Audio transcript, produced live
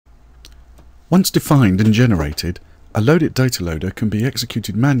Once defined and generated, a loadit data loader can be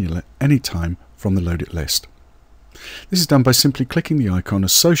executed manually at any time from the loadit list. This is done by simply clicking the icon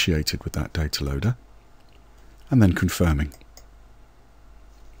associated with that data loader and then confirming.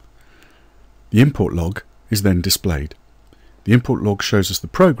 The import log is then displayed. The import log shows us the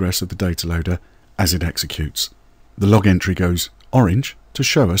progress of the data loader as it executes. The log entry goes orange to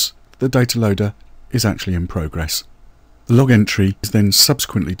show us that the data loader is actually in progress. The log entry is then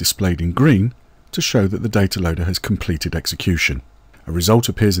subsequently displayed in green to show that the data loader has completed execution. A result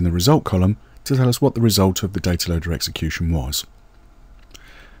appears in the result column to tell us what the result of the data loader execution was.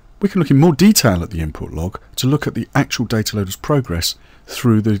 We can look in more detail at the import log to look at the actual data loader's progress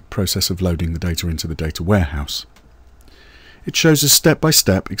through the process of loading the data into the data warehouse. It shows us step by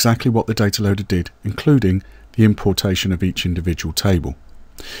step exactly what the data loader did, including the importation of each individual table.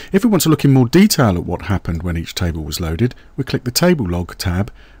 If we want to look in more detail at what happened when each table was loaded, we click the Table Log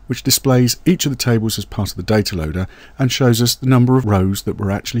tab, which displays each of the tables as part of the data loader and shows us the number of rows that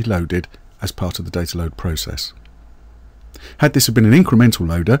were actually loaded as part of the data load process. Had this have been an incremental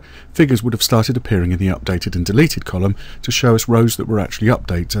loader, figures would have started appearing in the updated and deleted column to show us rows that were actually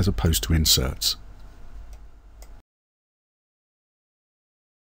updates as opposed to inserts.